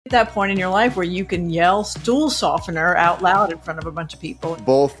that point in your life where you can yell stool softener out loud in front of a bunch of people.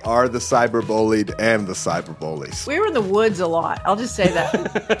 Both are the cyberbullied and the cyberbullies. We were in the woods a lot. I'll just say that.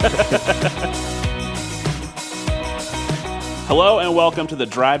 Hello and welcome to the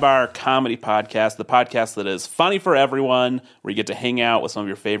Dry Bar Comedy Podcast, the podcast that is funny for everyone, where you get to hang out with some of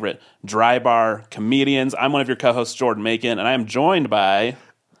your favorite dry bar comedians. I'm one of your co-hosts, Jordan Macon, and I am joined by...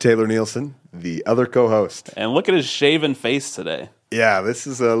 Taylor Nielsen, the other co-host. And look at his shaven face today. Yeah, this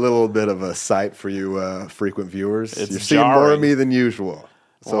is a little bit of a sight for you frequent viewers. It's You're seeing jarring. more of me than usual.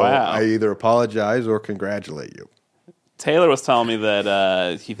 So Wow. I either apologize or congratulate you. Taylor was telling me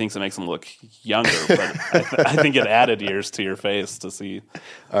that he thinks it makes him look younger, but I think it added years to your face to see.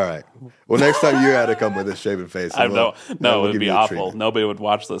 All right. Well, next time you had to come with a shaven face. I know. No, it would give be you a awful. treatment. Nobody would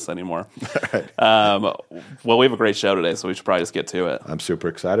watch this anymore. All right. Well, we have a great show today, so we should probably just get to it. I'm super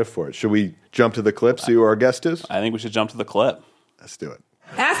excited for it. Should we jump to the clip, see who our guest is? I think we should jump to the clip. Let's do it.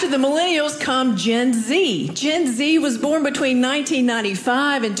 After the millennials come Gen Z. Gen Z was born between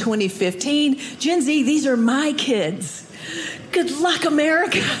 1995 and 2015. Gen Z, these are my kids. Good luck,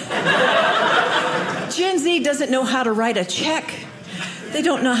 America. Gen Z doesn't know how to write a check. They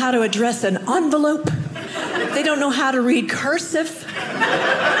don't know how to address an envelope. They don't know how to read cursive.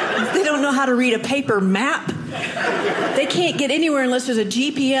 They don't know how to read a paper map. They can't get anywhere unless there's a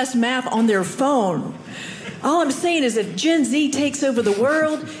GPS map on their phone. All I'm saying is if Gen Z takes over the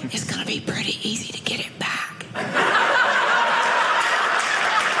world, it's going to be pretty easy to get it back.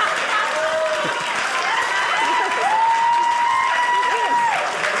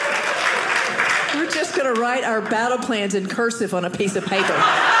 We're just going to write our battle plans in cursive on a piece of paper.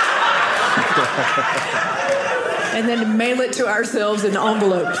 And then mail it to ourselves in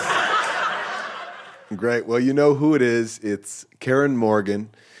envelopes. Great. Well, you know who it is. It's Karen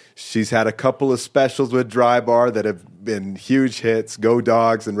Morgan. She's had a couple of specials with Dry Bar that have been huge hits. Go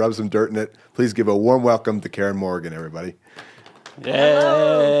Dogs and Rub Some Dirt in It. Please give a warm welcome to Karen Morgan, everybody.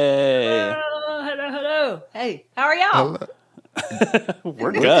 Yay! Hello. Hey, how are y'all?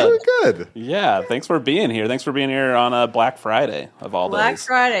 We're Doing good. good. Yeah, thanks for being here. Thanks for being here on a Black Friday of all Black days.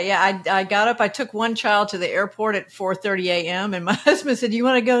 Friday. Yeah, I got up. I took one child to the airport at 4:30 a.m. and my husband said, "You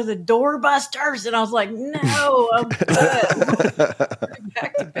want to go to the Doorbusters?" And I was like, "No, I'm good.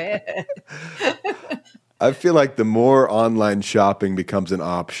 Back to bed." I feel like the more online shopping becomes an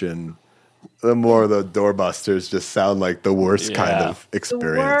option, the more the doorbusters just sound like the worst kind of The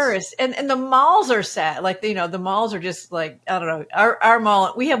experience. worst. And the malls are sad. Like, you know, the malls are just like, I don't know. Our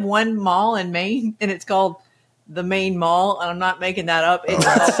mall, we have one mall in Maine and it's called the Maine Mall. And I'm not making that up. It's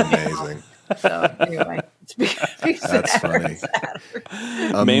That's called the Maine Mall. amazing. So anyway, it's becoming That's sadder funny. and sadder.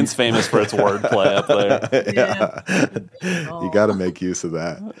 Maine's famous for its wordplay up there. Yeah. You got to make use of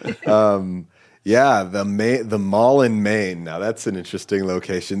that. Yeah, the mall in Maine. Now that's an interesting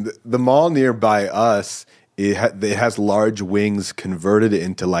location. The mall nearby us, it has large wings converted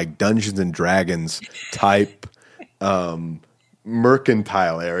into like Dungeons and Dragons type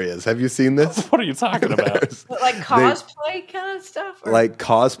mercantile areas. Have you seen this? What are you talking about? But like cosplay kind of stuff? Or? Like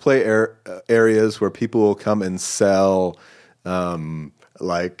cosplay areas where people will come and sell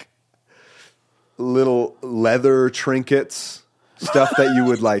like little leather trinkets, stuff that you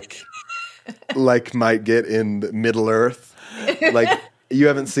would like might get in Middle Earth. Like you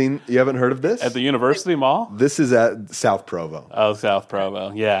haven't heard of this? At the University Mall? This is at South Provo. Oh, South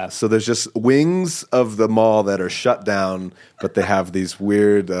Provo. Yeah. So there's just wings of the mall that are shut down, but they have these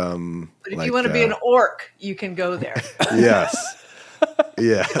weird But if you want to be an orc, you can go there. Yes.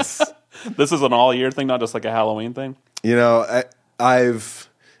 Yes. This is an all-year thing, not just like a Halloween thing? You know, I've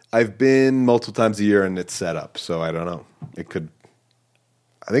been multiple times a year and it's set up, so I don't know.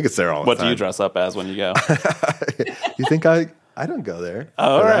 I think it's there all the What time. do you dress up as when you go? You think I don't go there?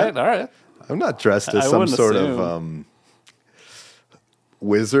 Oh, all for right, that. all right. I'm not dressed as I some wouldn't sort assume. of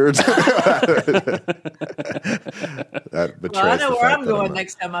wizard. That betrays Well, I know the where fact I'm that going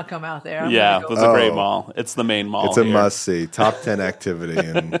next time I come out there. I'm Yeah, gonna go. it's a great Oh. mall. It's the main mall. It's a here. must-see. Top 10 activity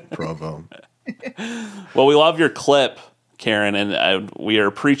in Provo. Well, we love your clip, Karen, and we are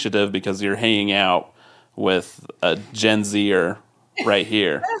appreciative because you're hanging out with a Gen Zer right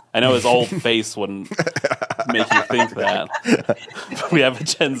here. I know his old face wouldn't make you think that. We have a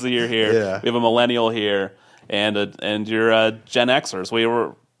Gen Zer here. Yeah. We have a millennial here, and you're a Gen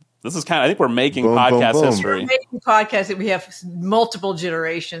Xers. This is I think we're making Boom, boom, podcast boom. history. Making podcast that we have multiple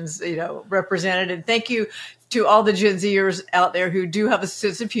generations, represented. And thank you to all the Gen Zers out there who do have a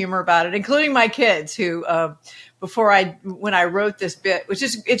sense of humor about it, including my kids who, when I wrote this bit,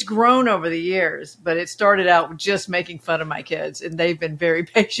 it's grown over the years, but it started out with just making fun of my kids. And they've been very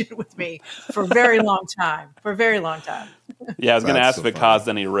patient with me for a very long time, Yeah, I was going to That's ask so if it funny. caused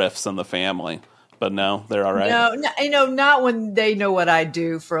any rifts in the family, but no, they're all right. No, not when they know what I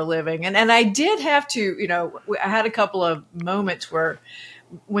do for a living. And I did have to, I had a couple of moments where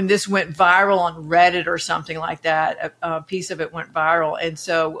when this went viral on Reddit or something like that, a piece of it went viral. And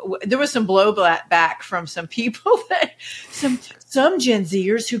so there was some blowback from some people that some Gen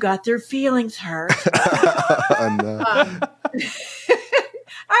Zers who got their feelings hurt.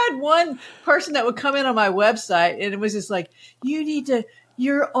 I had one person that would come in on my website and it was just like,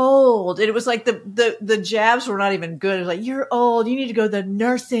 you're old. And it was like the jabs were not even good. It was like, you're old. You need to go to the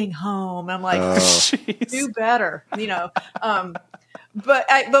nursing home. And I'm like, do better,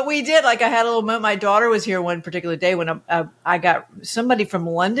 But we did, like, I had a little moment. My daughter was here one particular day when I got somebody from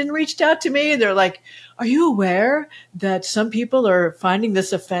London reached out to me and they're like, are you aware that some people are finding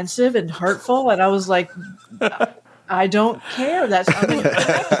this offensive and hurtful? And I was like, I don't care.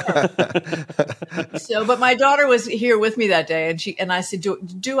 But my daughter was here with me that day and I said,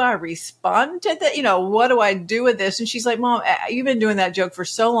 do I respond to that? What do I do with this? And she's like, Mom, you've been doing that joke for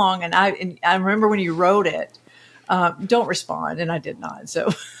so long. And I remember when you wrote it. Don't respond. And I did not. So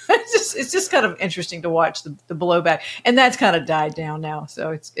it's just kind of interesting to watch the blowback. And that's kind of died down now.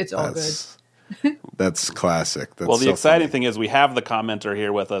 So it's all good. That's classic. That's well, the so exciting funny. thing is we have the commenter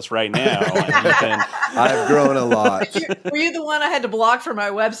here with us right now. And you can, I've grown a lot. Were you the one I had to block from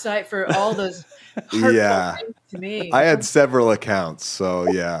my website for all those hurtful things to me? I had several accounts.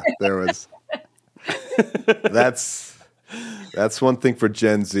 So yeah, there was. That's one thing for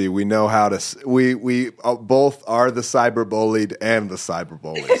Gen Z. We know how to. We both are the cyber bullied and the cyber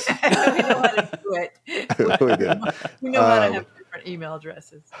bullies. We know how to do it. We do. We know how to have different email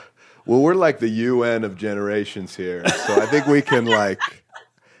addresses. Well, we're like the UN of generations here, so I think we can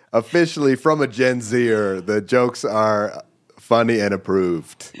officially from a Gen Zer, the jokes are funny and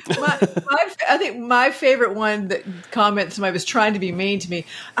approved. I think my favorite one that comment somebody was trying to be mean to me.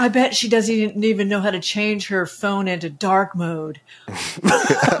 I bet she doesn't even know how to change her phone into dark mode. And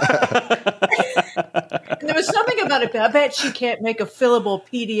there was something about it. I bet she can't make a fillable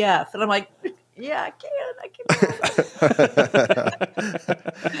PDF. And I'm like, yeah, I can.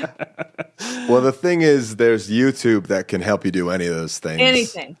 Well, the thing is, there's YouTube that can help you do any of those things.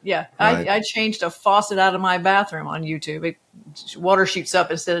 Anything. Yeah. Right. I changed a faucet out of my bathroom on YouTube. Water shoots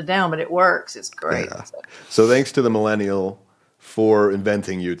up instead of down, but it works. It's great. Yeah. So thanks to the millennial for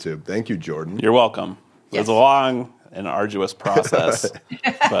inventing YouTube. Thank you, Jordan. you're welcome. It was Yes. a long and arduous process,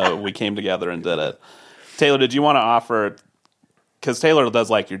 but we came together and did it. Taylor, did you want to offer, because Taylor does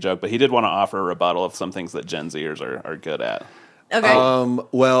like your joke, but he did want to offer a rebuttal of some things that Gen Zers are good at. Okay.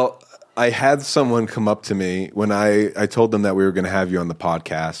 Well, I had someone come up to me when I told them that we were going to have you on the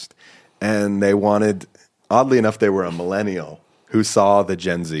podcast, and they wanted, oddly enough, they were a millennial who saw the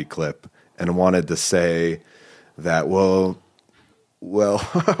Gen Z clip and wanted to say that, well,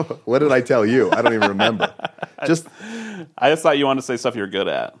 what did I tell you? I don't even remember. I just thought you wanted to say stuff you're good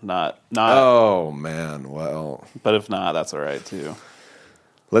at, not. Oh man, well. But if not, that's all right too.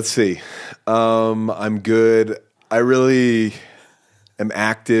 Let's see. I'm good. I really am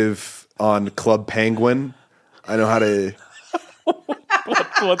active on Club Penguin. I know how to.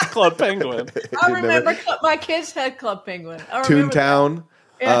 What's Club Penguin? I remember my kids had Club Penguin. I remember Toontown.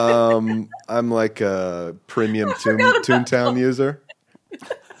 Yeah. I'm like a premium Toontown user.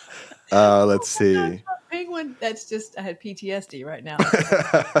 Let's see. Club Penguin. That's just, I had PTSD right now.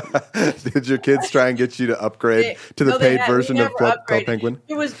 Did your kids try and get you to upgrade to the paid version of Club Penguin?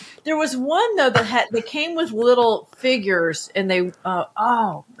 There was one though that came with little figures, and they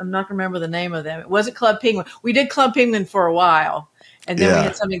I'm not gonna remember the name of them. It wasn't Club Penguin. We did Club Penguin for a while, and then we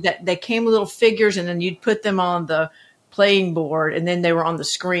had something that they came with little figures, and then you'd put them on the playing board, and then they were on the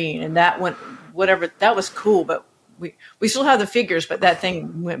screen, and that went whatever. That was cool, but we still have the figures, but that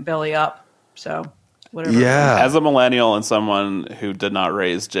thing went belly up. So whatever. Yeah. As a millennial and someone who did not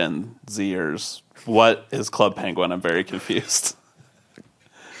raise Gen Zers, what is Club Penguin? I'm very confused.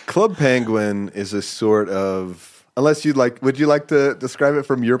 Club Penguin is a sort of, unless you'd like, would you like to describe it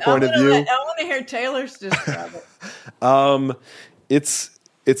from your point of view? I want to hear Taylor's describe it.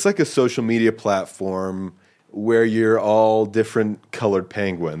 It's like a social media platform where you're all different colored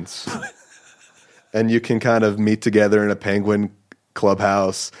penguins. And you can kind of meet together in a penguin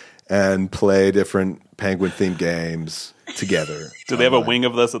clubhouse and play different penguin-themed games together. Do they have a wing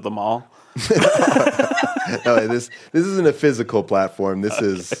of this at the mall? No, this isn't a physical platform. This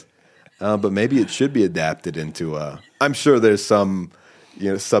is, but maybe it should be adapted into a. I'm sure there's some,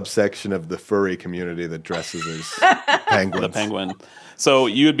 subsection of the furry community that dresses as penguins. The penguin. So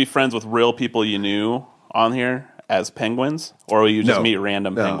you would be friends with real people you knew on here as penguins, or will you just meet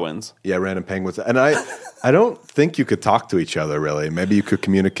random penguins? Yeah, random penguins. And I I don't think you could talk to each other really. Maybe you could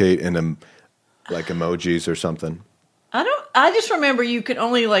communicate in like emojis or something. I just remember you could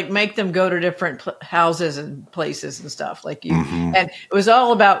only like make them go to different houses and places and stuff like you. And it was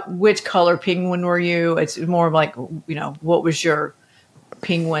all about which color penguin were you. It's more like, what was your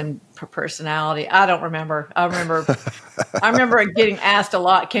penguin personality? I don't remember. I remember getting asked a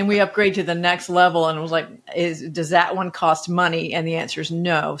lot, can we upgrade to the next level? And it was like, does that one cost money? And the answer is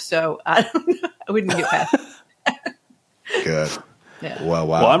no. So I don't know. I wouldn't get past it. Good. Yeah. Well,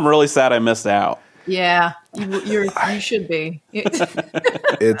 wow. Well, I'm really sad I missed out. Yeah, you should be.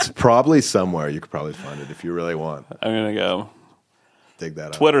 It's probably somewhere. You could probably find it if you really want. I'm gonna go. Dig that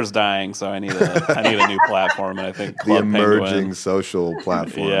up. Twitter's dying, so I need a new platform, and I think The Club emerging Penguin. social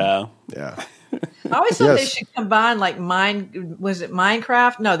platform. Yeah. Yeah. I always thought they Yes. should combine like was it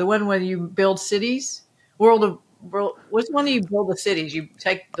Minecraft? No, the one where you build cities. World. What's the one that you build the cities? You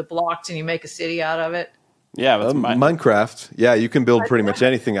take the blocks and you make a city out of it. Yeah, that's Minecraft. Yeah, you can build pretty much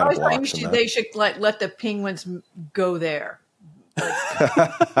anything I out of always blocks. thought in they should like let the penguins go there.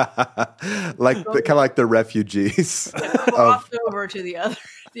 that. Like kind of like the refugees. Cross over to the other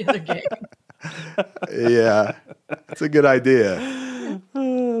game. Yeah, it's a good idea.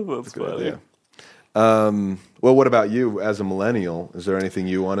 that's funny. idea. Well, what about you as a millennial? Is there anything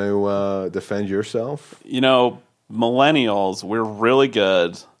you want to defend yourself? Millennials, we're really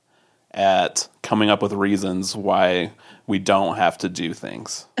good at coming up with reasons why we don't have to do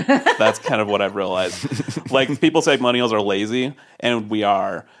things. That's kind of what I've realized. Like, people say millennials are lazy, and we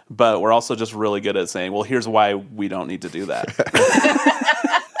are, but we're also just really good at saying, well, here's why we don't need to do that.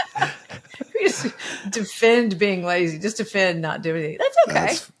 We just defend being lazy. Just defend not doing anything. That's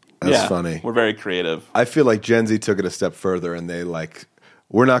okay. That's funny. We're very creative. I feel like Gen Z took it a step further, and they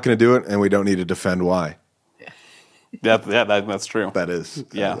we're not going to do it, and we don't need to defend why. That's true. That is,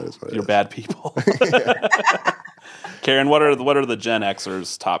 Yeah, that is what it you're is. bad people. Karen, what are the Gen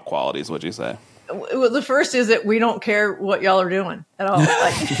Xers' top qualities, would you say? Well, the first is that we don't care what y'all are doing at all.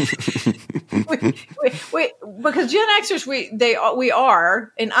 Like, because Gen Xers, we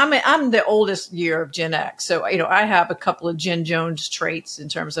are, and I'm the oldest year of Gen X, so I have a couple of Jen Jones traits in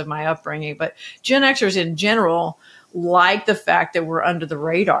terms of my upbringing. But Gen Xers in general like the fact that we're under the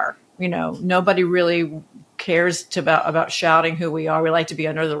radar. Nobody really cares about shouting who we are. We like to be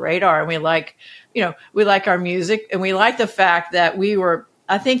under the radar, and we like our music, and we like the fact that we were,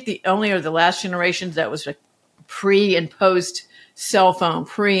 I think, the last generations that was pre and post cell phone,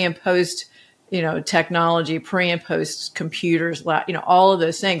 pre and post, technology, pre and post computers, all of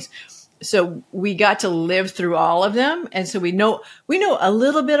those things. So we got to live through all of them. And so we know a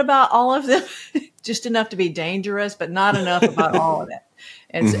little bit about all of them, just enough to be dangerous, but not enough about all of it.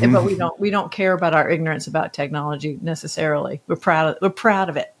 And but we don't care about our ignorance about technology necessarily. We're proud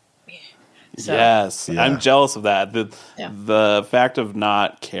of it. So, yes, yeah. I'm jealous of that. The fact of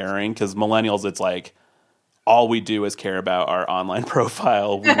not caring, because millennials, it's like all we do is care about our online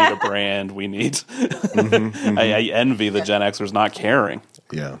profile. We need a brand. We need. I envy the Gen Xers not caring.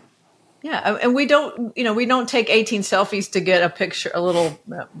 Yeah. Yeah, and we don't take 18 selfies to get a picture, a little,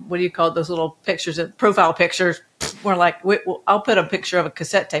 what do you call those little pictures, profile pictures. We're like, I'll put a picture of a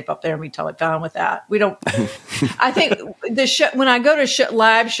cassette tape up there and be totally fine with that. We don't, I think when I go to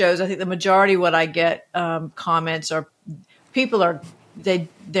live shows, I think the majority of what I get comments are people are,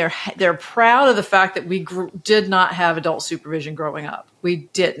 they're proud of the fact that we did not have adult supervision growing up. We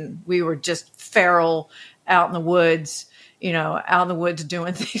didn't. We were just feral out in the woods. Out in the woods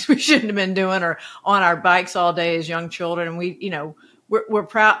doing things we shouldn't have been doing, or on our bikes all day as young children. And we're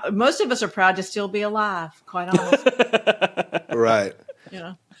proud. Most of us are proud to still be alive, quite honestly. Right.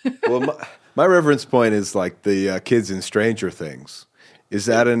 Well, my reference point is like the kids in Stranger Things. Is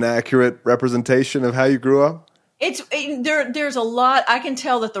that an accurate representation of how you grew up? There's a lot. I can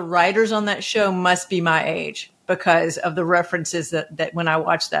tell that the writers on that show must be my age because of the references that when I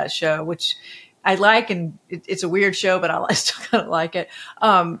watch that show, which I like, and it's a weird show, but I still kind of like it.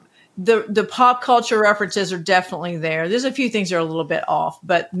 The pop culture references are definitely there. There's a few things that are a little bit off,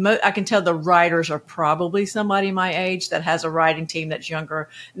 but I can tell the writers are probably somebody my age that has a writing team that's younger.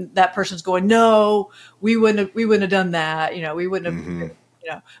 That person's going, no, we wouldn't have done that. We wouldn't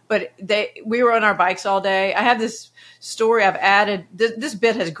have, but we were on our bikes all day. I have this story I've added. This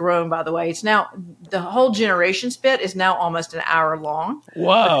bit has grown, by the way. It's now, the whole Generations bit is now almost an hour long.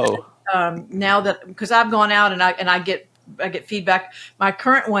 Whoa. Now that, because I've gone out and I get feedback. My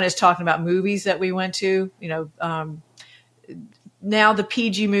current one is talking about movies that we went to, now the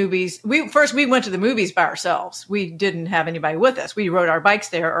PG movies, we went to the movies by ourselves. We didn't have anybody with us. We rode our bikes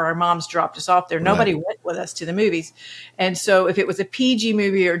there, or our moms dropped us off there. Nobody went with us to the movies. And so if it was a PG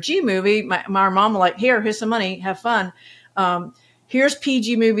movie or G movie, my mom was like, here's some money, have fun. Here's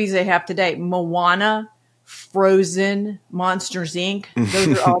PG movies they have today: Moana, Frozen, Monsters Inc.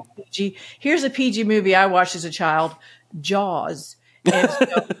 Those are all PG. Here's a PG movie I watched as a child: Jaws. And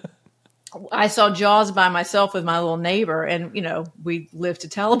so I saw Jaws by myself with my little neighbor, and we lived to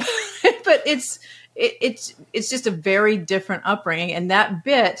tell about it. But it's just a very different upbringing. And that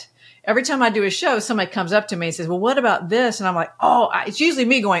bit, every time I do a show, somebody comes up to me and says, "Well, what about this?" And I'm like, it's usually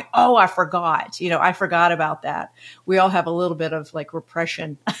me going, "Oh, I forgot. I forgot about that." We all have a little bit of like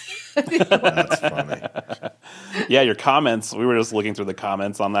repression. That's funny. Yeah, your comments. We were just looking through the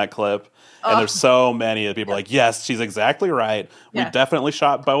comments on that clip, and there's so many of people like, "Yes, she's exactly right. We definitely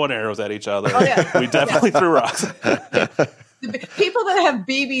shot bow and arrows at each other. We definitely threw rocks." The people that have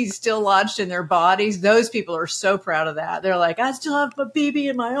BBs still lodged in their bodies, those people are so proud of that. They're like, "I still have a BB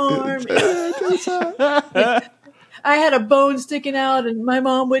in my arm. I had a bone sticking out, and my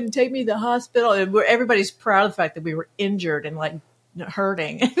mom wouldn't take me to the hospital." And everybody's proud of the fact that we were injured and like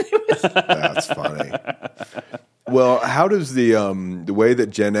hurting. That's funny. Well, how does the way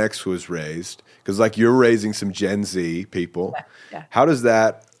that Gen X was raised, because like you're raising some Gen Z people, how does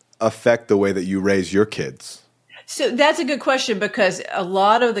that affect the way that you raise your kids? So that's a good question, because a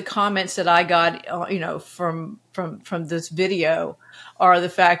lot of the comments that I got, from this video are the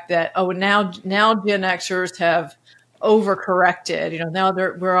fact that, now Gen Xers have overcorrected. Now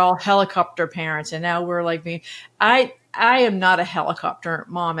we're all helicopter parents, and now we're like being. I am not a helicopter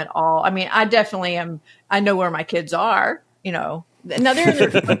mom at all. I mean, I definitely am. I know where my kids are. Now they're in their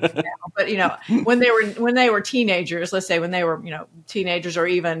 20s now, but when they were teenagers, let's say when they were teenagers, or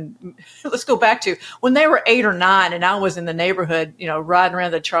even let's go back to when they were 8 or 9, and I was in the neighborhood, riding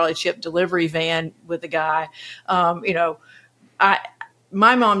around the Charlie Chip delivery van with the guy.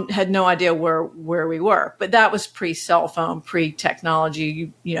 My mom had no idea where we were, but that was pre-cell phone,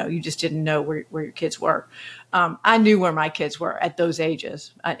 pre-technology. You just didn't know where your kids were. I knew where my kids were at those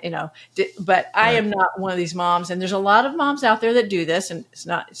ages, but I am not one of these moms. And there's a lot of moms out there that do this, and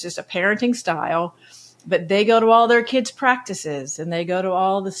it's just a parenting style, but they go to all their kids' practices and they go to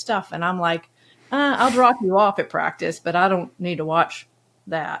all the stuff. And I'm like, I'll drop you off at practice, but I don't need to watch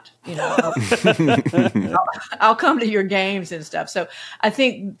that. I'll come to your games and stuff. So I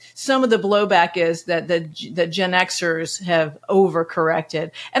think some of the blowback is that the Gen Xers have overcorrected,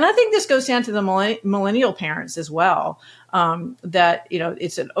 and I think this goes down to the millennial parents as well. That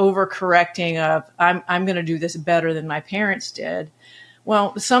it's an overcorrecting of I'm going to do this better than my parents did.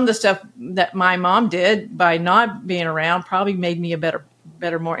 Well, some of the stuff that my mom did by not being around probably made me a better,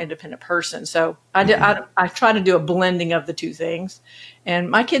 more independent person. So I try to do a blending of the two things.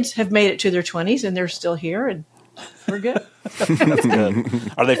 And my kids have made it to their 20s, and they're still here, and we're good. That's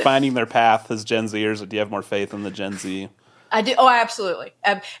good. Are they finding their path as Gen Zers, or do you have more faith in the Gen Z? I do. Oh, absolutely.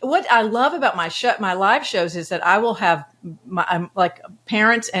 What I love about my live shows is that I will have like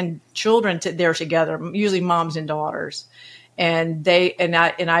parents and children there together, usually moms and daughters. And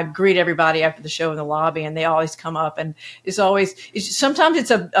I greet everybody after the show in the lobby, and they always come up, and sometimes it's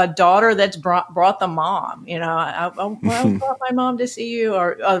a daughter that's brought the mom, I brought my mom to see you,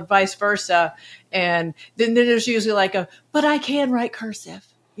 or vice versa. And then there's usually like but I can write cursive.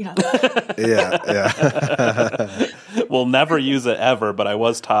 Yeah. We'll never use it ever, but I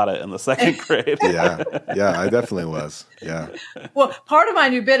was taught it in the 2nd grade. Yeah, I definitely was. Yeah. Well, part of my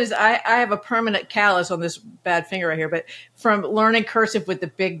new bit is I have a permanent callus on this bad finger right here, but from learning cursive with the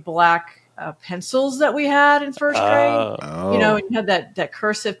big black pencils that we had in 1st grade. And you had that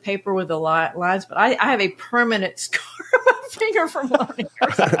cursive paper with the lines, but I have a permanent scar on my finger from learning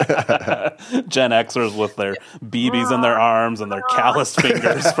cursive. Gen Xers with their BBs in their arms and their calloused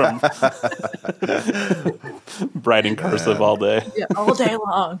fingers from writing cursive all day. Yeah, all day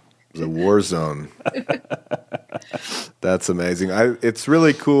long. The war zone. That's amazing. It's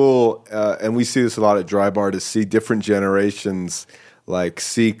really cool, and we see this a lot at Dry Bar, to see different generations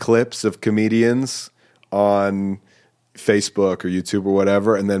see clips of comedians on Facebook or YouTube or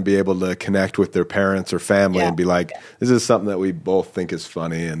whatever, and then be able to connect with their parents or family and be like, this is something that we both think is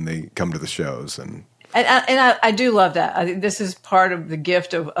funny, and they come to the shows. And I do love that. I think this is part of the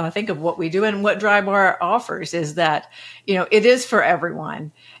gift of, of what we do, and what Dry Bar offers is that, it is for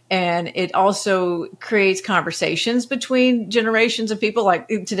everyone. And it also creates conversations between generations of people like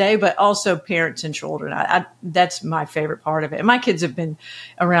today, but also parents and children. That's my favorite part of it. And my kids have been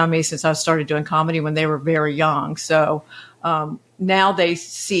around me since I started doing comedy when they were very young. So now they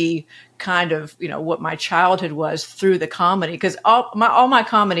see kind of, what my childhood was through the comedy, because all my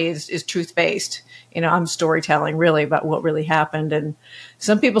comedy is truth based. I'm storytelling really about what really happened. And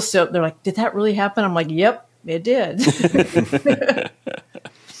some people they're like, did that really happen? I'm like, yep, it did.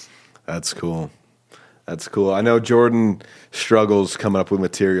 That's cool. That's cool. I know Jordan struggles coming up with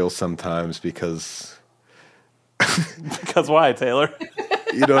material sometimes because why, Taylor?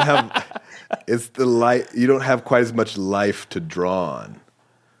 you don't have you don't have quite as much life to draw on.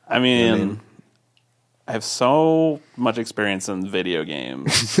 I mean, I have so much experience in video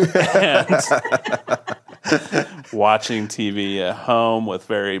games and watching TV at home with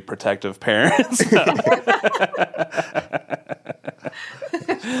very protective parents.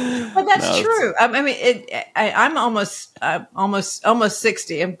 Well, that's true. I mean, I'm almost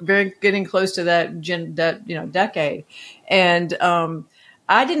 60. I'm getting close to that decade, and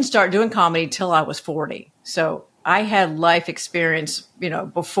I didn't start doing comedy till I was 40. So I had life experience,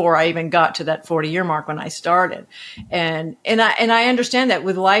 before I even got to that 40-year mark when I started. And I understand that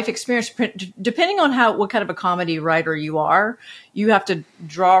with life experience, depending on what kind of a comedy writer you are, you have to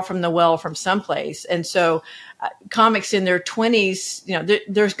draw from the well from someplace. And so comics in their 20s,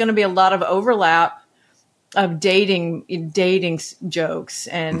 there's going to be a lot of overlap of dating jokes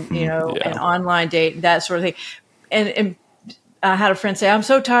and, and online date, that sort of thing. And I had a friend say, I'm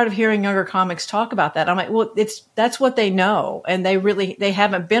so tired of hearing younger comics talk about that. I'm like, well, that's what they know. And they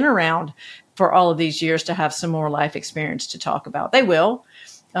haven't been around for all of these years to have some more life experience to talk about. They will.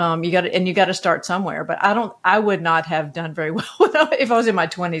 You got to start somewhere, but I would not have done very well if I was in my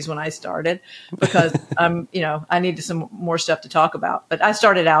 20s when I started, because I needed some more stuff to talk about. But I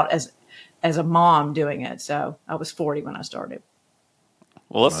started out as a mom doing it. So I was 40 when I started.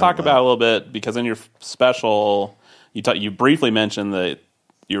 Well, let's talk about a little bit, because in your special, you briefly mentioned that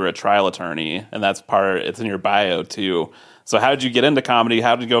you were a trial attorney, and it's in your bio too. So how did you get into comedy?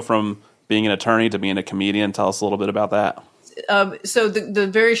 How did you go from being an attorney to being a comedian? Tell us a little bit about that. So the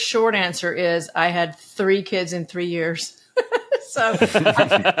very short answer is I had 3 kids in 3 years. So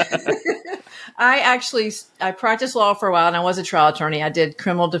I practiced law for a while, and I was a trial attorney. I did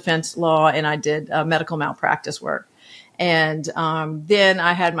criminal defense law, and I did medical malpractice work. And then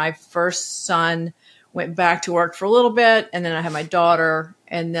I had my first son, went back to work for a little bit, and then I had my daughter,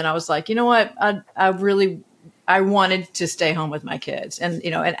 and then I was like, you know what, I wanted to stay home with my kids, and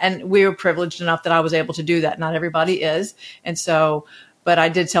and we were privileged enough that I was able to do that. Not everybody is, and so, but I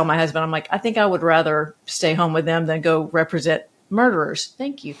did tell my husband, I'm like, I think I would rather stay home with them than go represent murderers.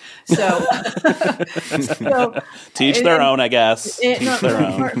 Thank you. So, teach their own, I guess. Teach their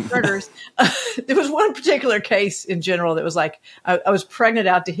own. Murders. There was one particular case in general that was like, I was pregnant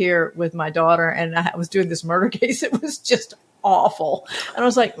out to here with my daughter, and I was doing this murder case. It was just awful. And I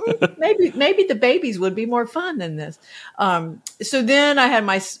was like, maybe the babies would be more fun than this. So then I had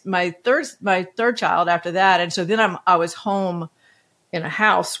my third child after that. And so then I was home in a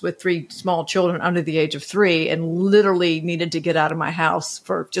house with 3 small children under the age of 3, and literally needed to get out of my house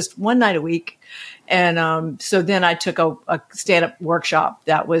for just one night a week. And so then I took a stand-up workshop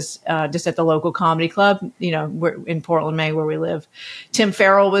that was just at the local comedy club, in Portland, Maine, where we live. Tim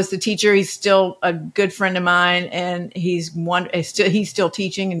Farrell was the teacher. He's still a good friend of mine, and he's still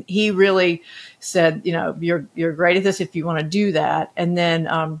teaching. And he really said, you're great at this if you want to do that. And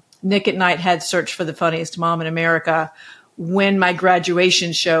then Nick at Night had Search for the Funniest Mom in America when my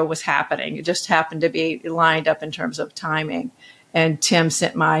graduation show was happening. It just happened to be lined up in terms of timing. And Tim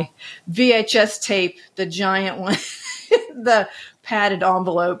sent my VHS tape, the giant one, the padded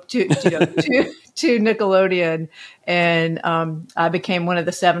envelope to Nickelodeon. And I became one of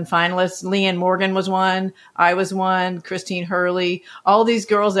the 7 finalists. Leanne Morgan was one. I was one. Christine Hurley. All these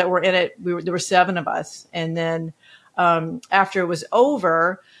girls that were in it, there were 7 of us. And then after it was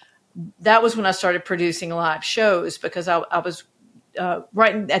over, that was when I started producing live shows, because I was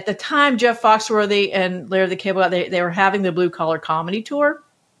right at the time. Jeff Foxworthy and Larry the Cable Guy, they were having the Blue Collar Comedy Tour,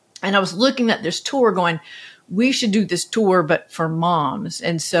 and I was looking at this tour, going, we should do this tour, but for moms.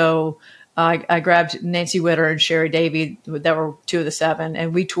 And so I grabbed Nancy Witter and Sherry Davy, that were 2 of the 7,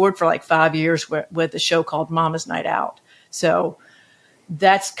 and we toured for like 5 years with a show called Mama's Night Out. So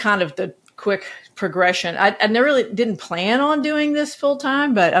that's kind of the quick progression. I never really didn't plan on doing this full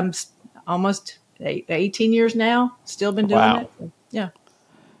time, but I'm almost 18 years now, still been doing it. So, yeah.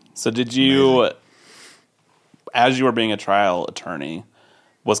 So did you, as you were being a trial attorney,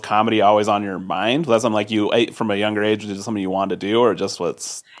 was comedy always on your mind? Was that something like you ate from a younger age? Was it something you wanted to do, or just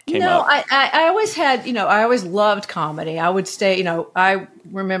what's came up? I always had, I always loved comedy. I would stay, I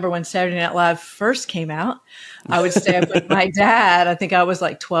remember when Saturday Night Live first came out, I would stay up with my dad. I think I was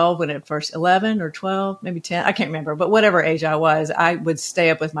like 12 when it first, 11 or 12, maybe 10. I can't remember, but whatever age I was, I would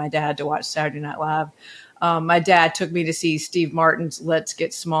stay up with my dad to watch Saturday Night Live. My dad took me to see Steve Martin's Let's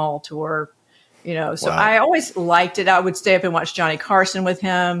Get Small tour. So Wow. I always liked it. I would stay up and watch Johnny Carson with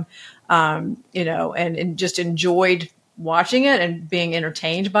him, and just enjoyed watching it and being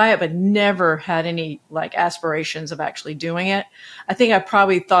entertained by it, but never had any like aspirations of actually doing it. I think I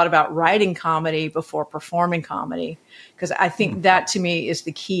probably thought about writing comedy before performing comedy, because I think that to me is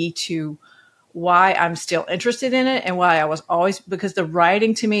the key to why I'm still interested in it and why I was always, because the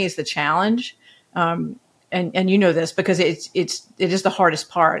writing to me is the challenge. And you know this because it is the hardest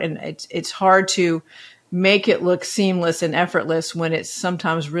part, and it's hard to make it look seamless and effortless when it's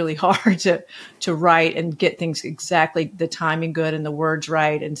sometimes really hard to write and get things exactly the timing good and the words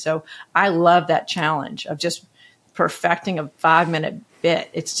right. And so I love that challenge of just perfecting a 5-minute bit.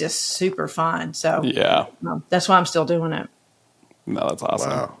 It's just super fun. So Yeah. That's why I'm still doing it. No, that's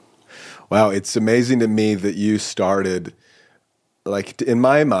awesome. Wow. It's amazing to me that you started, like, in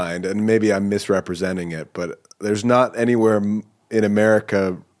my mind, and maybe I'm misrepresenting it, but there's not anywhere in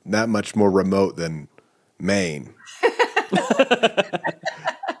America that much more remote than Maine.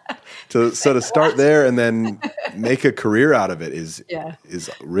 So to start there and then make a career out of it is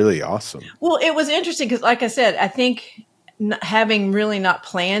really awesome. Well, it was interesting because, like I said, I think having really not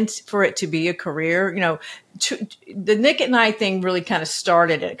planned for it to be a career, the Nick at Night thing really kind of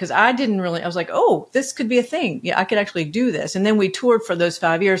started it, because I was like, oh, this could be a thing. Yeah, I could actually do this. And then we toured for those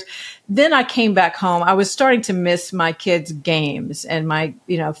 5 years. Then I came back home. I was starting to miss my kids' games and my,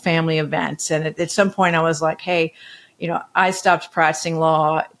 family events. And at some point I was like, hey, I stopped practicing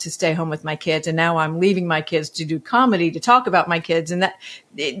law to stay home with my kids, and now I'm leaving my kids to do comedy to talk about my kids, and that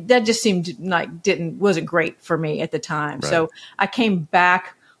just seemed like wasn't great for me at the time. Right. So I came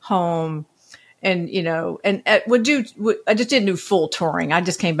back home, and I just didn't do full touring. I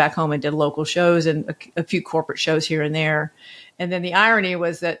just came back home and did local shows and a few corporate shows here and there. And then the irony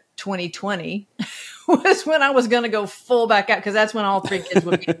was that 2020 was when I was going to go full back out, because that's when all 3 kids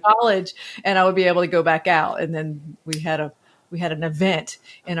would be in college and I would be able to go back out. And then we had an event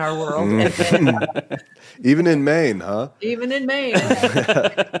in our world. And then, even in Maine, huh? Even in Maine.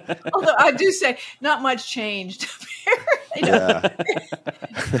 Although I do say not much changed. It's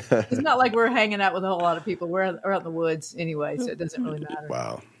not like we're hanging out with a whole lot of people. We're out in the woods anyway, so it doesn't really matter.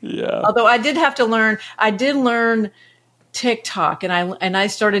 Wow. Yeah. Although I did learn TikTok, and I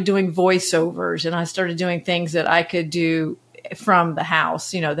started doing voiceovers, and I started doing things that I could do from the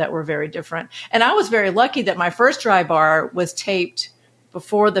house, that were very different. And I was very lucky that my first Dry Bar was taped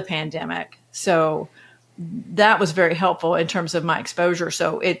before the pandemic. So that was very helpful in terms of my exposure.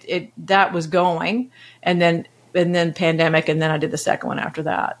 So that was going, and then pandemic, and then I did the second one after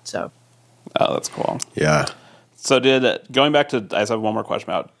that. So. Oh, that's cool. Yeah. So going back to, I just have one more question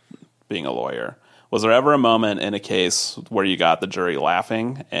about being a lawyer. Was there ever a moment in a case where you got the jury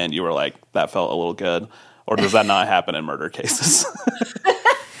laughing and you were like, that felt a little good? Or does that not happen in murder cases?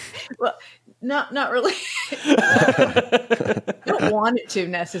 Well, not really. I don't want it to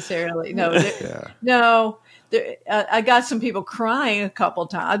necessarily. No. No. I got some people crying a couple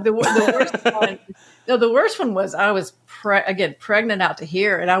times. The worst one was I was pregnant out to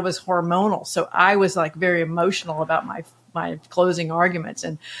here, and I was hormonal, so I was like very emotional about my closing arguments,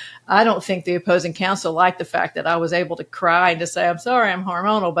 and I don't think the opposing counsel liked the fact that I was able to cry and to say, I'm sorry, I'm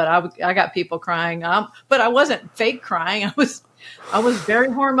hormonal, but I got people crying. But I wasn't fake crying. I was very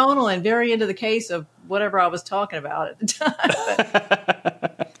hormonal and very into the case of whatever I was talking about at the time.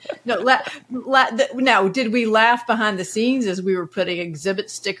 Now, did we laugh behind the scenes as we were putting exhibit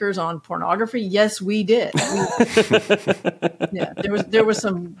stickers on pornography? Yes, we did. There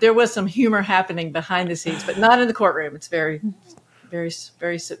was some humor happening behind the scenes, but not in the courtroom. It's very, very,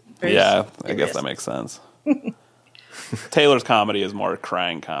 very, very. Yeah, I guess that makes sense. Taylor's comedy is more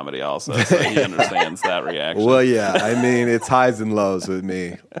crying comedy, also, so he understands that reaction. Well, yeah, I mean, it's highs and lows with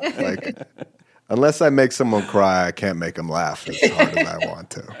me. Like, unless I make someone cry, I can't make them laugh as hard as I want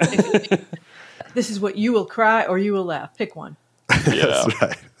to. This is what you will cry or you will laugh. Pick one. Yeah.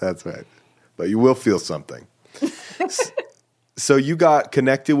 That's right. But you will feel something. So you got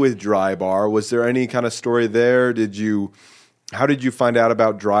connected with Dry Bar. Was there any kind of story there? How did you find out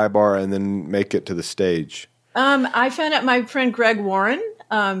about Dry Bar and then make it to the stage? I found out my friend Greg Warren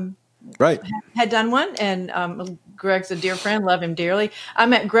Right. had done one, and Greg's a dear friend, love him dearly. I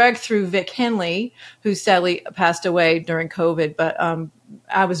met Greg through Vic Henley, who sadly passed away during COVID, but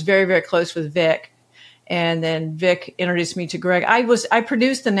I was very, very close with Vic. And then Vic introduced me to Greg. I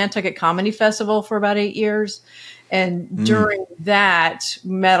produced the Nantucket Comedy Festival for about 8 years. And during that,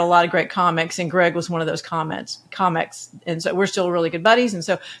 met a lot of great comics, and Greg was one of those comics. And so we're still really good buddies. And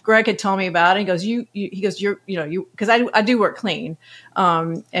so Greg had told me about it. He goes, because I do work clean.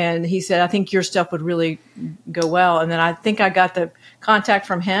 And he said, I think your stuff would really go well. And then I think I got the contact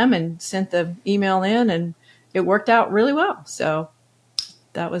from him and sent the email in, and it worked out really well. So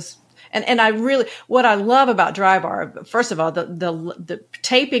that was, and I really, what I love about Dry Bar, first of all, the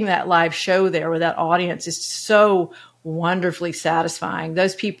taping that live show there with that audience is so wonderfully satisfying.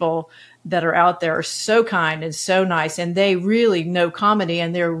 Those people that are out there are so kind and so nice, and they really know comedy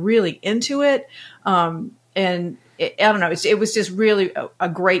and they're really into it. I don't know, it was just really a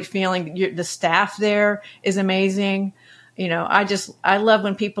great feeling. The staff there is amazing. I love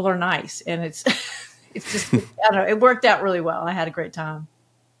when people are nice, and it's just, I don't know, it worked out really well. I had a great time.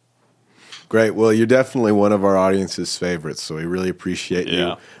 Great. Well, you're definitely one of our audience's favorites, so we really appreciate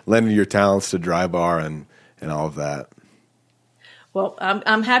you lending your talents to Dry Bar and all of that. Well,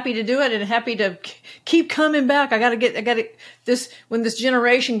 I'm happy to do it, and happy to keep coming back. I got to this, when this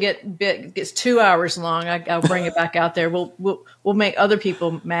generation gets 2 hours long, I'll bring it back out there. We'll make other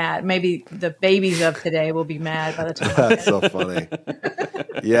people mad. Maybe the babies of today will be mad by the time. That's so funny.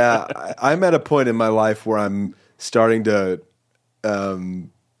 Yeah, I'm at a point in my life where I'm starting to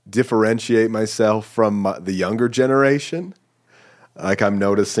differentiate myself from the younger generation. Like, I'm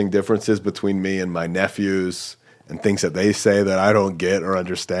noticing differences between me and my nephews and things that they say that I don't get or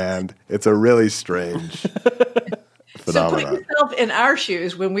understand. It's a really strange phenomenon. So put yourself in our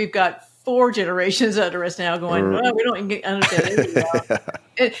shoes when we've got 4 generations under us now going, well, we don't even understand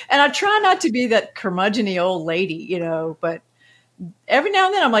it. And I try not to be that curmudgeon-y old lady, but every now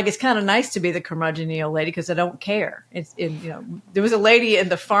and then I'm like, it's kind of nice to be the curmudgeon-y old lady because I don't care. There was a lady in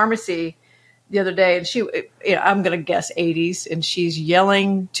the pharmacy the other day, and she, I'm going to guess 80s, and she's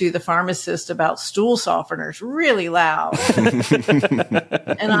yelling to the pharmacist about stool softeners really loud.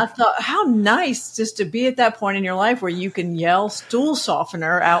 And I thought, how nice just to be at that point in your life where you can yell stool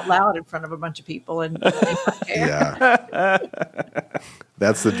softener out loud in front of a bunch of people and they don't care. Yeah.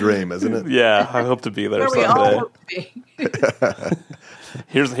 That's the dream, isn't it? Yeah, I hope to be there someday. We all hope to be.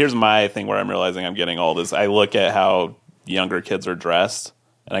 Here's my thing where I'm realizing I'm getting old is I look at how younger kids are dressed,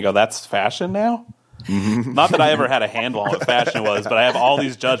 and I go, that's fashion now? Mm-hmm. Not that I ever had a handle on what fashion was, but I have all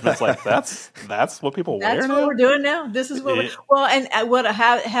these judgments like, that's what people wear now? That's what we're doing now? This is what well, and what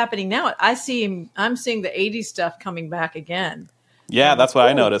happening now, I'm seeing the 80s stuff coming back again. Yeah, that's what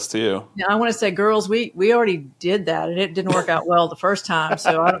I noticed too. Now, I want to say, girls, we already did that, and it didn't work out well the first time,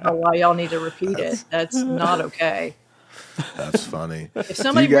 so I don't know why y'all need to repeat it. That's not okay. That's funny. If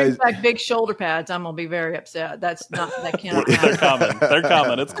somebody brings back big shoulder pads, I'm gonna be very upset. That cannot happen. They're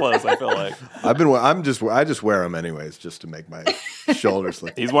coming. It's close, I feel like. I just wear them anyways, just to make my shoulders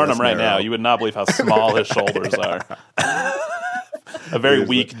look. He's wearing them right now. You would not believe how small his shoulders are. A very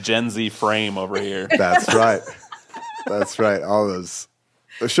weak Gen Z frame over here. That's right. That's right. All those.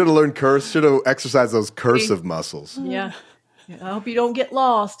 I should have learned should have exercised those cursive muscles. Yeah. I hope you don't get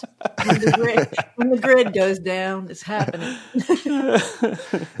lost when the grid goes down. It's happening.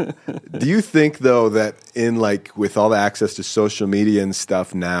 Do you think, though, that with all the access to social media and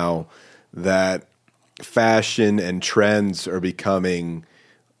stuff now, that fashion and trends are becoming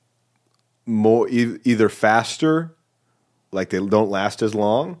more either faster, like they don't last as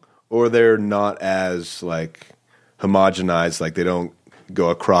long, or they're not as homogenized, like they don't go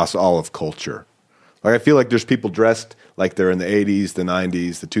across all of culture? Like, I feel like there's people dressed like they're in the 80s, the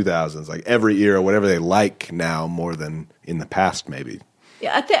 90s, the 2000s, like every era, whatever they like now more than in the past, maybe.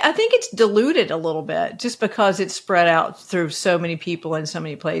 Yeah, I think it's diluted a little bit just because it's spread out through so many people in so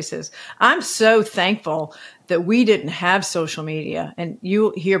many places. I'm so thankful that we didn't have social media. And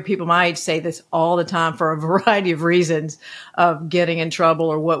you hear people my age say this all the time for a variety of reasons of getting in trouble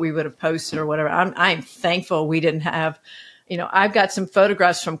or what we would have posted or whatever. I'm thankful we didn't have. I've got some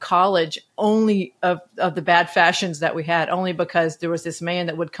photographs from college only of the bad fashions that we had, only because there was this man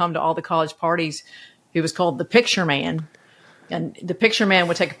that would come to all the college parties. He was called the Picture Man. And the Picture Man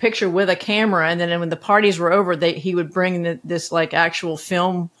would take a picture with a camera. And then when the parties were over, he would bring this actual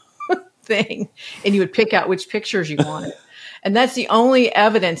film thing, and you would pick out which pictures you wanted. And that's the only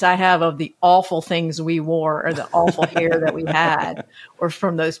evidence I have of the awful things we wore or the awful hair that we had or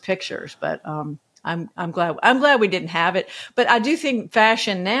from those pictures. But, I'm glad we didn't have it, but I do think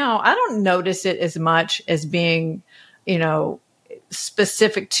fashion now, I don't notice it as much as being,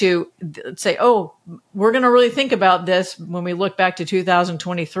 specific to say, oh, we're going to really think about this when we look back to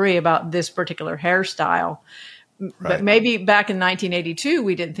 2023 about this particular hairstyle. Right. But maybe back in 1982,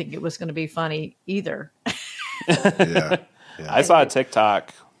 we didn't think it was going to be funny either. Yeah. I saw a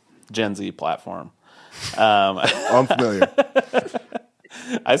TikTok Gen Z platform. I'm familiar.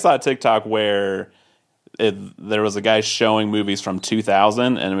 I saw a TikTok where there was a guy showing movies from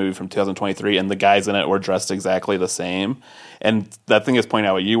 2000 and a movie from 2023, and the guys in it were dressed exactly the same. And that thing is pointing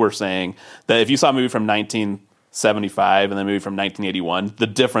out what you were saying, that if you saw a movie from 1975 and then a movie from 1981, the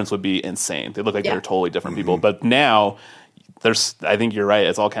difference would be insane. They look like they're totally different people. But now, I think you're right,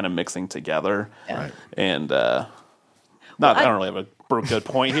 it's all kind of mixing together. Yeah. Right. And I don't really have a good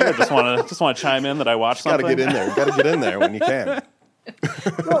point here. Just want to chime in that I watched something. Got to get in there when you can.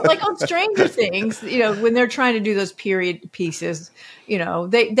 Well, like on Stranger Things, when they're trying to do those period pieces,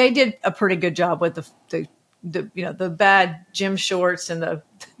 they did a pretty good job with the bad gym shorts and the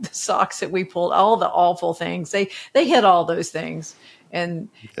socks that we pulled, all the awful things. They hit all those things, and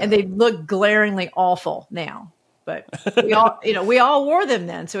they look glaringly awful now. But we all wore them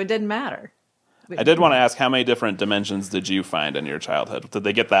then, so it didn't matter. I did want to ask, how many different dimensions did you find in your childhood? Did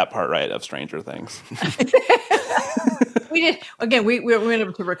they get that part right of Stranger Things? We did. Again, we weren't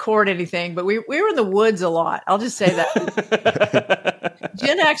able to record anything, but we were in the woods a lot. I'll just say that.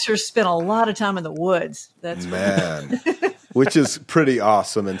 Gen Xers spent a lot of time in the woods. That's which is pretty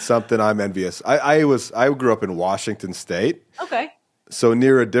awesome and something I'm envious. I grew up in Washington State. Okay. So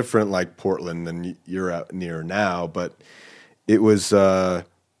near a different like Portland than you're out near now, but it was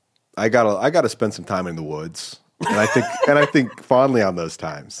I got to spend some time in the woods, and I think fondly on those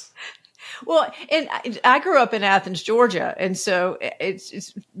times. Well, and I grew up in Athens, Georgia, and so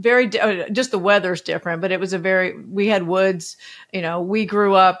it's very just the weather's different, but it was we had woods. We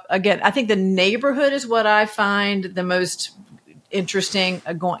grew up again. I think the neighborhood is what I find the most interesting.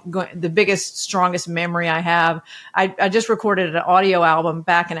 The biggest, strongest memory I have. I just recorded an audio album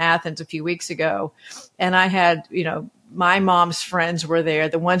back in Athens a few weeks ago, and I had my mom's friends were there,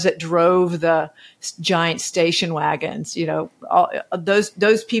 the ones that drove the giant station wagons, all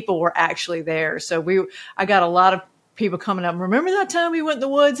those people were actually there. So I got a lot of people coming up. Remember that time we went in the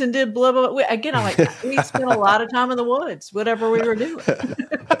woods and did blah, blah, blah. Again, I'm like, we spent a lot of time in the woods, whatever we were doing.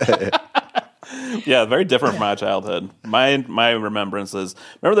 Yeah, very different from my childhood. My remembrance is,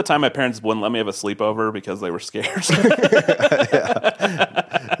 remember the time my parents wouldn't let me have a sleepover because they were scared?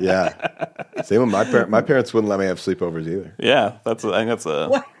 Yeah. Same with my parents wouldn't let me have sleepovers either. Yeah, I think that's a...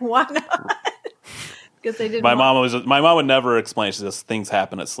 Why not? Because they didn't. My mom would never explain. She just, things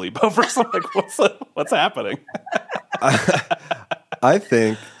happen at sleepovers. I'm like, what's happening? I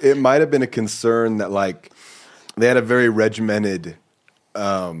think it might have been a concern that like they had a very regimented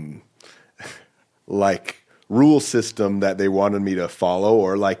like rule system that they wanted me to follow,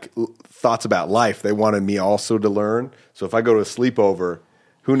 or like thoughts about life they wanted me also to learn. So if I go to a sleepover,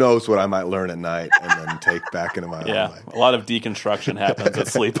 who knows what I might learn at night and then take back into my own life. A lot of deconstruction happens at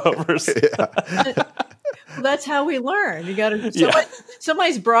sleepovers. Well, that's how we learn. You got to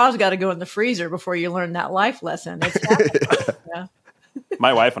somebody's bra's got to go in the freezer before you learn that life lesson. Yeah.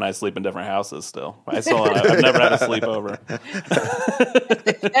 My wife and I sleep in different houses still. I've never had a sleepover.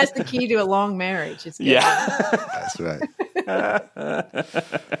 That's the key to a long marriage. It's good. Yeah. That's right.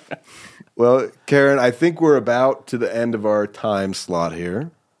 Well, Karen, I think we're about to the end of our time slot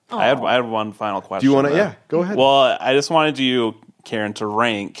here. I had one final question. Do you want to? Yeah, go ahead. Well, I just wanted you, Karen, to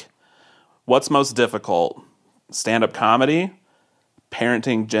rank what's most difficult: stand-up comedy,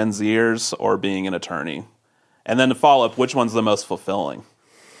 parenting Gen Zers, or being an attorney. And then to follow up, which one's the most fulfilling?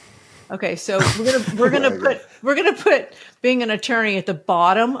 Okay, so we're gonna put being an attorney at the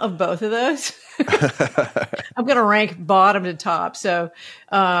bottom of both of those. I'm gonna rank bottom to top. So,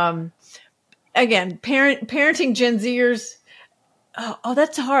 again, parenting Gen Zers. Oh,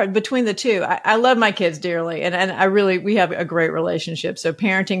 that's hard between the two. I love my kids dearly, and we have a great relationship. So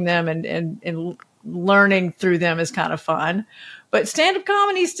parenting them and learning through them is kind of fun. But stand-up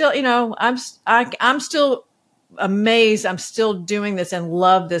comedy still, I'm still amazed I'm still doing this and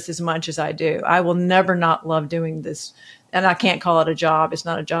love this as much as I do. I will never not love doing this. And I can't call it a job. It's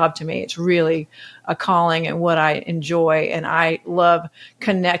not a job to me. It's really a calling and what I enjoy. And I love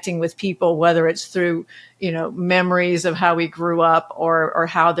connecting with people, whether it's through, memories of how we grew up or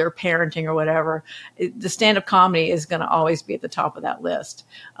how they're parenting or whatever. The stand-up comedy is going to always be at the top of that list.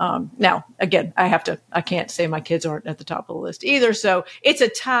 Now, again, I can't say my kids aren't at the top of the list either. So it's a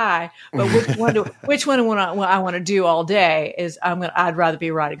tie, but which one I want to do all day is I'd rather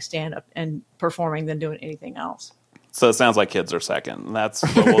be writing stand-up and performing than doing anything else. So it sounds like kids are second. And that's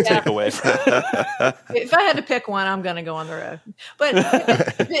what we'll take away from it. If I had to pick one, I'm going to go on the road. But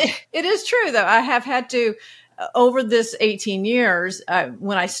it is true, though. I have had to, over this 18 years,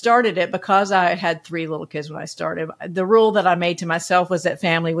 when I started it, because I had 3 little kids when I started, the rule that I made to myself was that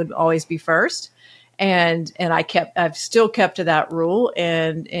family would always be first. And I've still kept to that rule,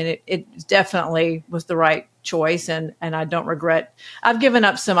 and it definitely was the right choice, and I don't regret. I've given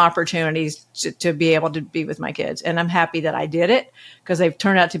up some opportunities to be able to be with my kids, and I'm happy that I did it, because they've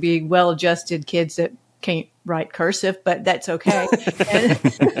turned out to be well-adjusted kids that can't write cursive, but that's okay.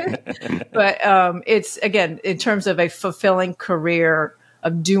 But it's, again, in terms of a fulfilling career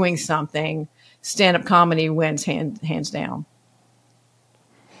of doing something, stand-up comedy wins hands down.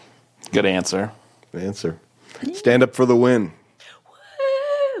 Good answer. Stand up for the win.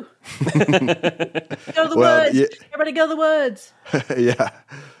 Woo! Go the woods. Yeah. Everybody go the woods. Yeah.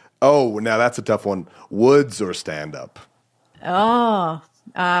 Oh, now that's a tough one. Woods or stand up? Oh,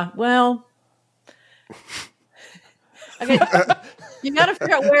 well, okay. You got to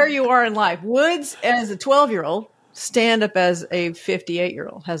figure out where you are in life. Woods as a 12-year-old, stand up as a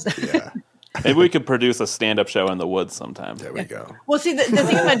 58-year-old. How's that? Yeah. Maybe we could produce a stand-up show in the woods sometime. There we go. Well, see, the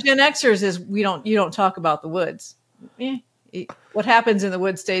thing about Gen Xers is you don't talk about the woods. What happens in the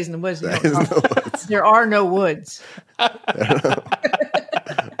woods stays in the woods. There are no woods.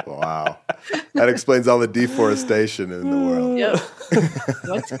 Wow. That explains all the deforestation in the world. Yep.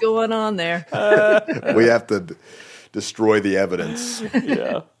 What's going on there? We have to destroy the evidence.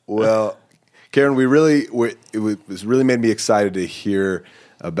 Yeah. Well, Karen, it was really made me excited to hear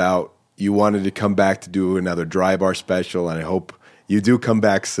about you wanted to come back to do another Dry Bar special, and I hope you do come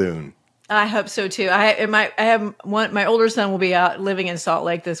back soon. I hope so too. My older son will be out living in Salt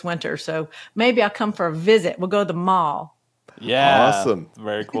Lake this winter, so maybe I'll come for a visit. We'll go to the mall. Yeah. Awesome.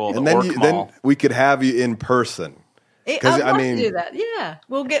 Very cool. And then we could have you in person. I'd love to do that. Yeah,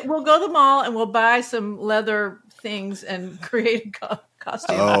 we'll go to the mall and we'll buy some leather things and create a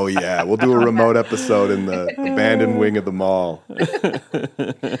costume. Oh yeah, we'll do a remote episode in the abandoned wing of the mall.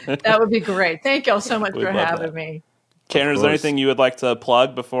 That would be great. Thank y'all so much for having me. Karen, is there anything you would like to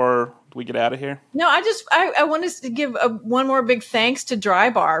plug before we get out of here? No, I wanted to give one more big thanks to Dry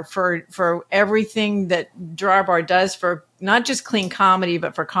Bar for everything that Dry Bar does for not just clean comedy,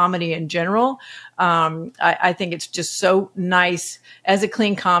 but for comedy in general. I think it's just so nice as a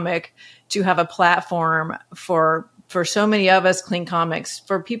clean comic to have a platform for so many of us clean comics,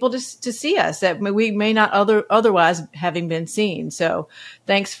 for people to see us that we may not otherwise having been seen. So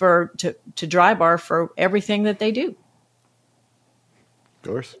thanks to Dry Bar for everything that they do. Of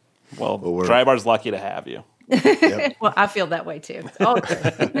course. Well, Dry Bar's lucky to have you. Yep. Well, I feel that way too. It's all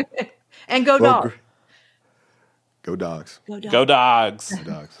good. And go dogs. Go dogs. Go dogs. Go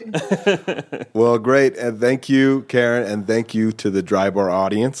dogs. Well, great. And thank you, Karen, and thank you to the Dry Bar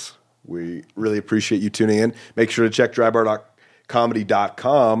audience. We really appreciate you tuning in. Make sure to check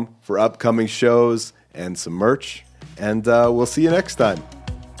drybarcomedy.com for upcoming shows and some merch. And we'll see you next time.